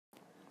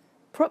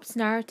Propp's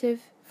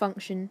narrative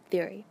function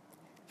theory.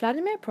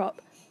 Vladimir Propp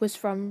was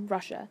from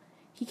Russia.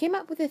 He came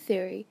up with a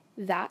theory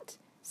that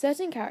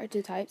certain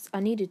character types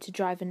are needed to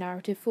drive a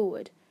narrative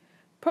forward.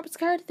 Propp's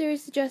character theory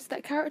suggests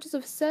that characters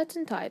of a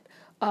certain type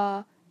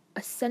are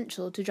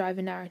essential to drive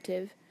a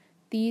narrative.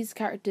 These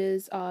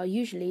characters are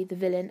usually the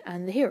villain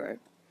and the hero.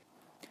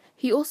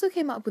 He also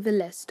came up with a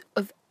list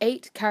of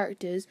 8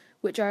 characters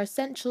which are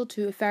essential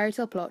to a fairy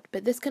tale plot,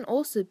 but this can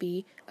also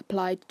be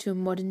applied to a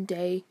modern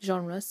day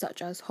genre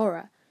such as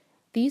horror.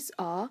 These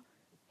are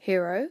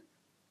hero,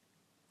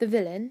 the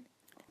villain,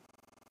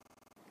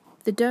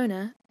 the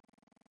donor,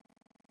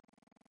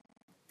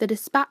 the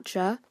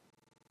dispatcher,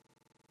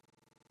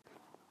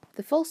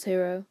 the false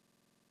hero,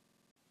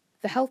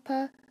 the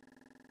helper,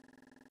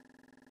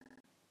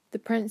 the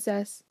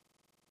princess,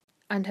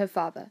 and her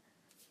father.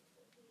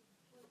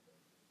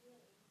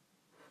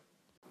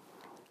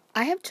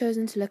 I have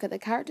chosen to look at the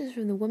characters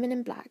from The Woman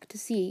in Black to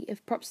see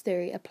if Propp's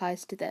theory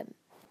applies to them.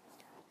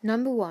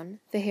 Number 1,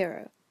 the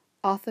hero,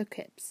 Arthur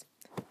Kipps.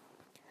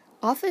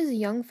 Arthur is a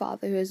young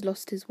father who has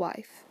lost his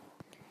wife.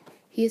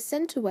 He is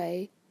sent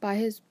away by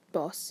his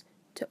boss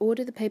to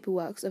order the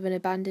paperwork of an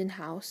abandoned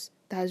house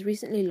that has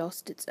recently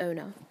lost its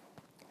owner.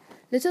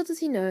 Little does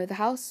he know the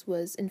house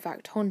was, in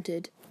fact,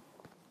 haunted.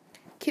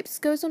 Kipps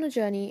goes on a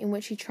journey in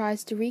which he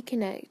tries to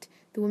reconnect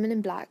the Woman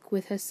in Black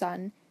with her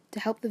son to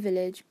help the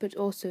village but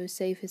also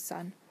save his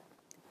son.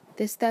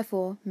 This,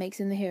 therefore, makes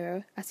him the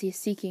hero as he is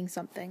seeking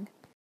something.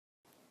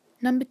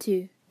 Number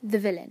 2, the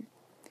villain.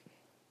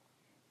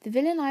 The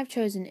villain I have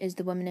chosen is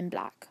the Woman in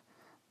Black.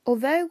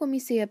 Although when we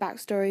see her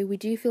backstory we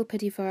do feel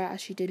pity for her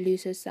as she did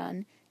lose her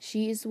son,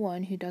 she is the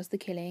one who does the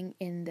killing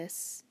in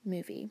this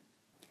movie.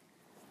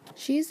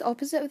 She is the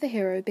opposite of the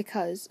hero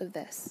because of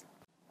this.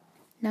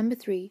 Number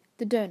 3,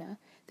 the donor.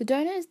 The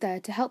donor is there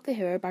to help the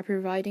hero by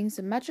providing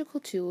some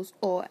magical tools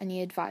or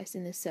any advice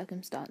in this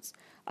circumstance.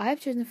 I have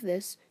chosen for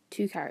this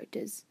 2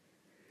 characters.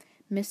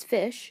 Miss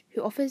Fish,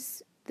 who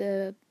offers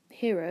the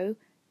hero,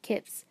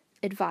 Kipps,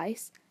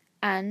 advice,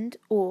 and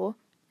or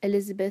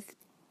Elizabeth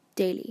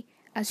Daly,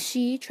 as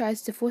she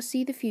tries to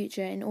foresee the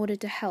future in order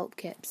to help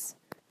Kipps.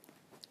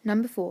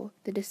 Number 4,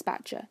 the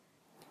dispatcher.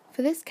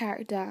 For this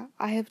character,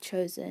 I have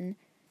chosen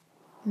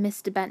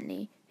Mr.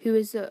 Bentley, who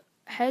is the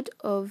head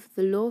of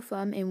the law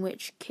firm in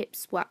which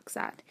Kipps works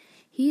at.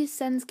 He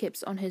sends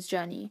Kipps on his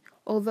journey.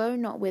 Although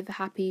not with a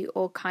happy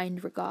or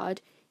kind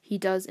regard, he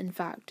does in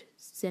fact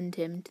send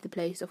him to the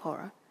place of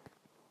horror.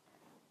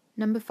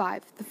 Number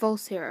 5, the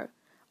false hero.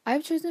 I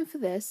have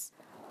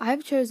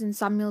chosen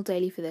Samuel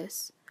Daly for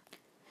this.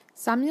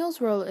 Samuel's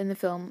role in the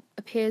film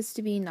appears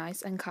to be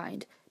nice and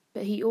kind,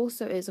 but he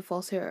also is a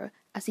false hero,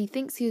 as he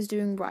thinks he is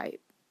doing right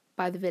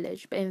by the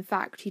village, but in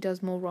fact he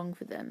does more wrong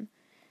for them.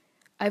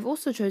 I've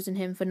also chosen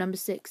him for number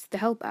 6, the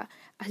helper,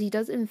 as he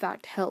does in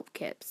fact help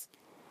Kipps.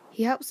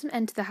 He helps him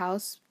enter the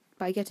house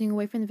by getting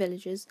away from the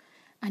villagers,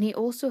 and he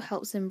also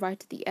helps him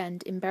right at the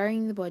end in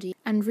burying the body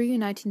and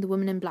reuniting the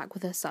Woman in Black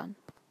with her son.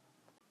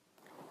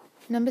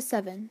 Number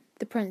 7,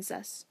 the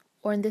princess,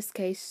 or in this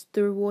case,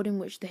 the reward in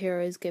which the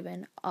hero is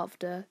given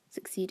after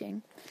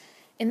succeeding.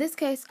 In this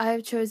case, I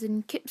have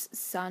chosen Kipps'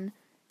 son,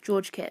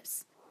 George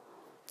Kipps.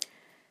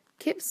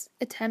 Kipps'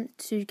 attempt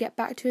to get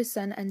back to his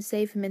son and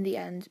save him in the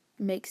end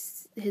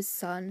makes his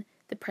son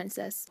the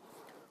princess.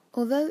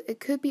 Although it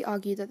could be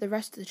argued that the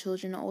rest of the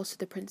children are also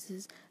the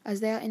princes, as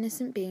they are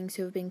innocent beings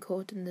who have been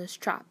caught in this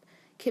trap,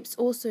 Kipps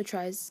also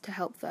tries to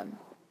help them.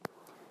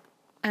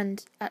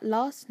 And at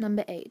last,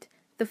 number 8,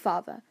 the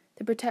father,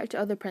 the protector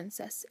of the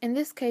princess. In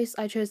this case,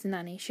 I chose the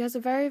nanny. She has a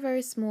very,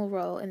 very small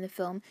role in the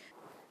film,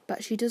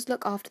 but she does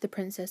look after the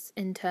princess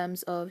in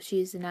terms of she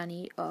is the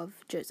nanny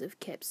of Joseph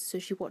Kipps, so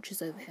she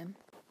watches over him.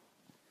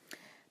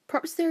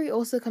 Propp's theory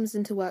also comes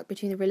into work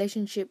between the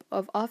relationship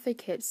of Arthur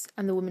Kipps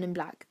and the Woman in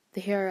Black,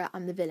 the hero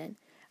and the villain,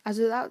 as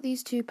without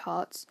these 2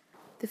 parts,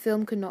 the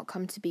film could not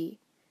come to be.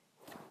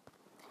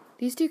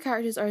 These 2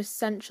 characters are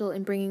essential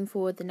in bringing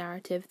forward the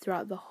narrative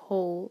throughout the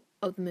whole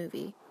of the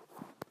movie.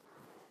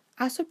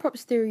 As for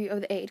Propp's theory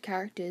of the 8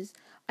 characters,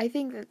 I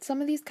think that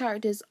some of these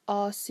characters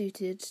are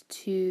suited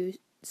to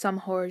some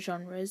horror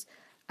genres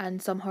and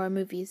some horror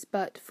movies,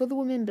 but for The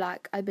Woman in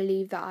Black, I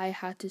believe that I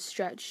had to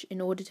stretch in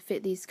order to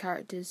fit these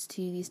characters to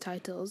these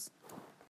titles.